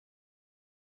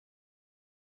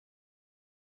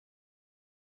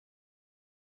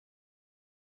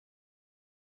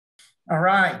All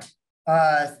right.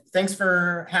 Thanks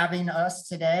for having us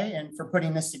today and for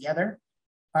putting this together.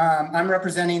 I'm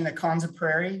representing the Konza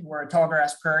Prairie. We're a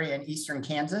tallgrass prairie in eastern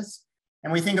Kansas.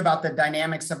 And we think about the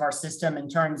dynamics of our system in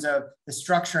terms of the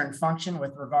structure and function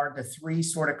with regard to three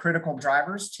sort of critical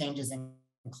drivers: changes in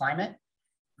climate,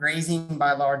 grazing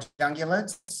by large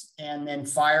ungulates, and then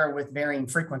fire with varying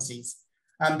frequencies.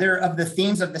 Of the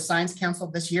themes of the Science Council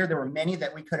this year, there were many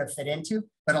that we could have fit into,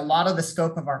 but a lot of the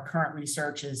scope of our current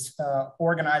research is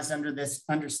organized under this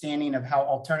understanding of how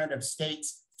alternative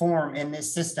states form in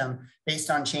this system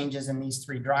based on changes in these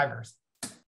three drivers.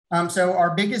 So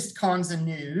our biggest Konza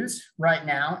news right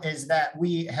now is that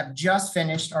we have just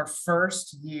finished our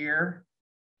first year.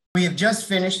 We have just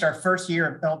finished our first year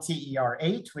of LTER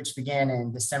 8, which began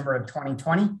in December of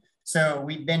 2020. So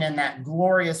we've been in that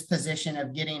glorious position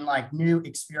of getting like new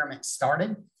experiments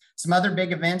started. Some other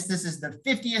big events. This is the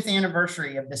 50th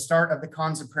anniversary of the start of the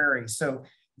Konza Prairie. So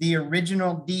the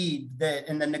original deed that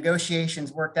and the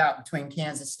negotiations worked out between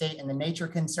Kansas State and the Nature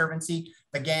Conservancy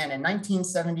began in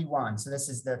 1971. So this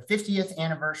is the 50th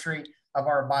anniversary of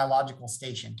our biological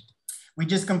station. We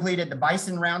just completed the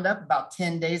bison roundup about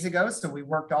 10 days ago. So we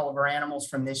worked all of our animals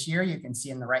from this year. You can see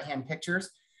in the right-hand pictures.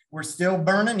 We're still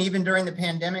burning. Even during the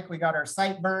pandemic, we got our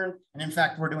site burned. And in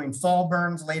fact, we're doing fall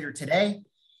burns later today.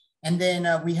 And then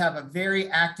we have a very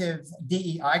active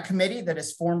DEI committee that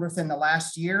is formed within the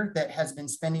last year that has been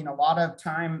spending a lot of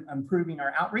time improving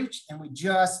our outreach. And we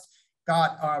just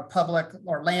got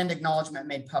our land acknowledgement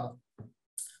made public.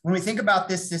 When we think about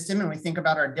this system and we think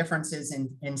about our differences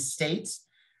in states,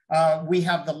 we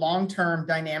have the long-term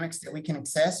dynamics that we can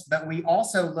access, but we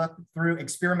also look through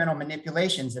experimental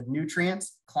manipulations of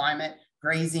nutrients, climate,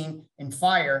 grazing, and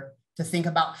fire to think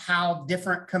about how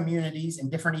different communities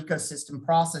and different ecosystem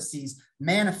processes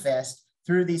manifest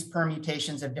through these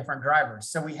permutations of different drivers.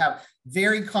 So we have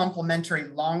very complementary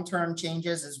long-term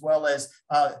changes as well as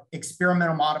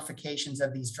experimental modifications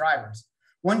of these drivers.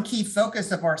 One key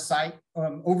focus of our site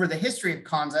over the history of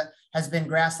Konza has been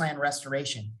grassland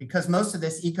restoration, because most of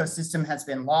this ecosystem has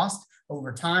been lost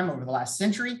over time, over the last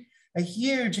century. A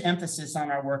huge emphasis on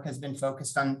our work has been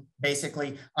focused on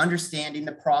basically understanding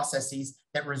the processes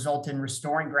that result in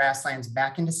restoring grasslands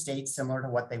back into states similar to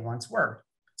what they once were.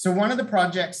 So one of the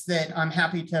projects that I'm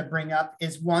happy to bring up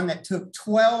is one that took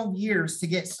 12 years to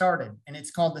get started, and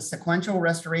it's called the sequential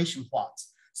restoration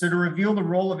plots. So to reveal the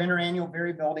role of interannual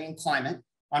variability in climate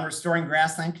on restoring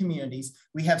grassland communities,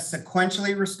 we have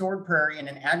sequentially restored prairie in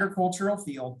an agricultural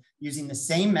field using the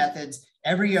same methods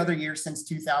every other year since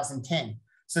 2010.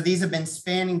 So these have been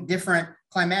spanning different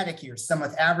climatic years, some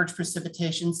with average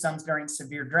precipitation, some during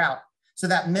severe drought. So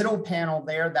that middle panel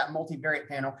there, that multivariate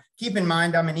panel, keep in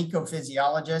mind I'm an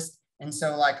ecophysiologist. And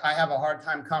so like I have a hard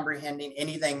time comprehending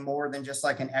anything more than just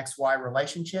like an XY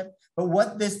relationship. But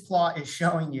what this plot is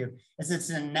showing you is it's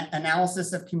an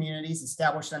analysis of communities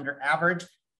established under average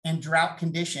and drought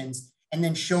conditions, and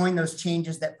then showing those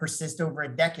changes that persist over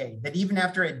a decade, that even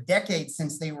after a decade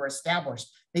since they were established,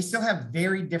 they still have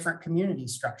very different community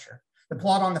structure. The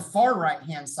plot on the far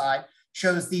right-hand side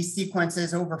shows these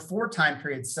sequences over 4 time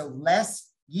periods, so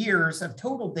less years of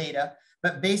total data,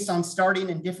 but based on starting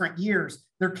in different years,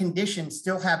 their conditions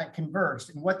still haven't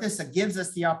converged. And what this gives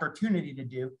us the opportunity to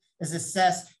do is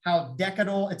assess how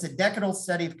it's a decadal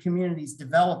study of communities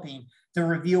developing to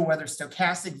reveal whether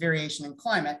stochastic variation in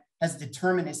climate has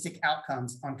deterministic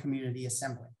outcomes on community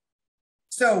assembly.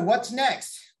 So what's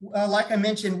next? Like I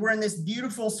mentioned, we're in this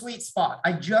beautiful sweet spot.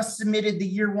 I just submitted the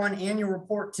year 1 annual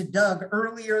report to Doug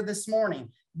earlier this morning.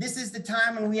 This is the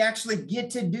time when we actually get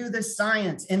to do the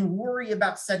science and worry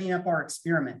about setting up our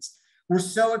experiments. We're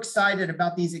so excited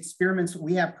about these experiments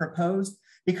we have proposed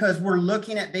because we're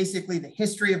looking at basically the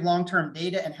history of long-term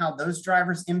data and how those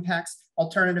drivers impacts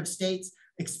alternative states,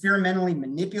 experimentally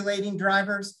manipulating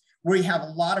drivers. We have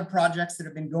a lot of projects that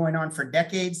have been going on for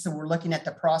decades. So we're looking at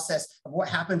the process of what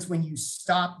happens when you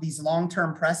stop these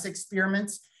long-term press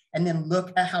experiments and then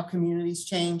look at how communities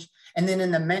change. And then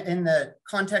in the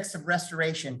context of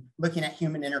restoration, looking at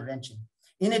human intervention.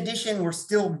 In addition, we're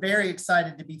still very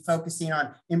excited to be focusing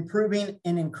on improving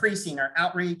and increasing our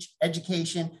outreach,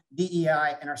 education,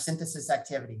 DEI, and our synthesis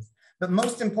activities. But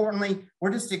most importantly,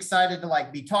 we're just excited to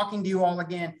be talking to you all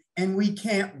again. And we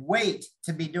can't wait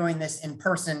to be doing this in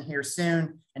person here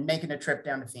soon and making a trip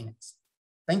down to Phoenix.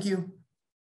 Thank you.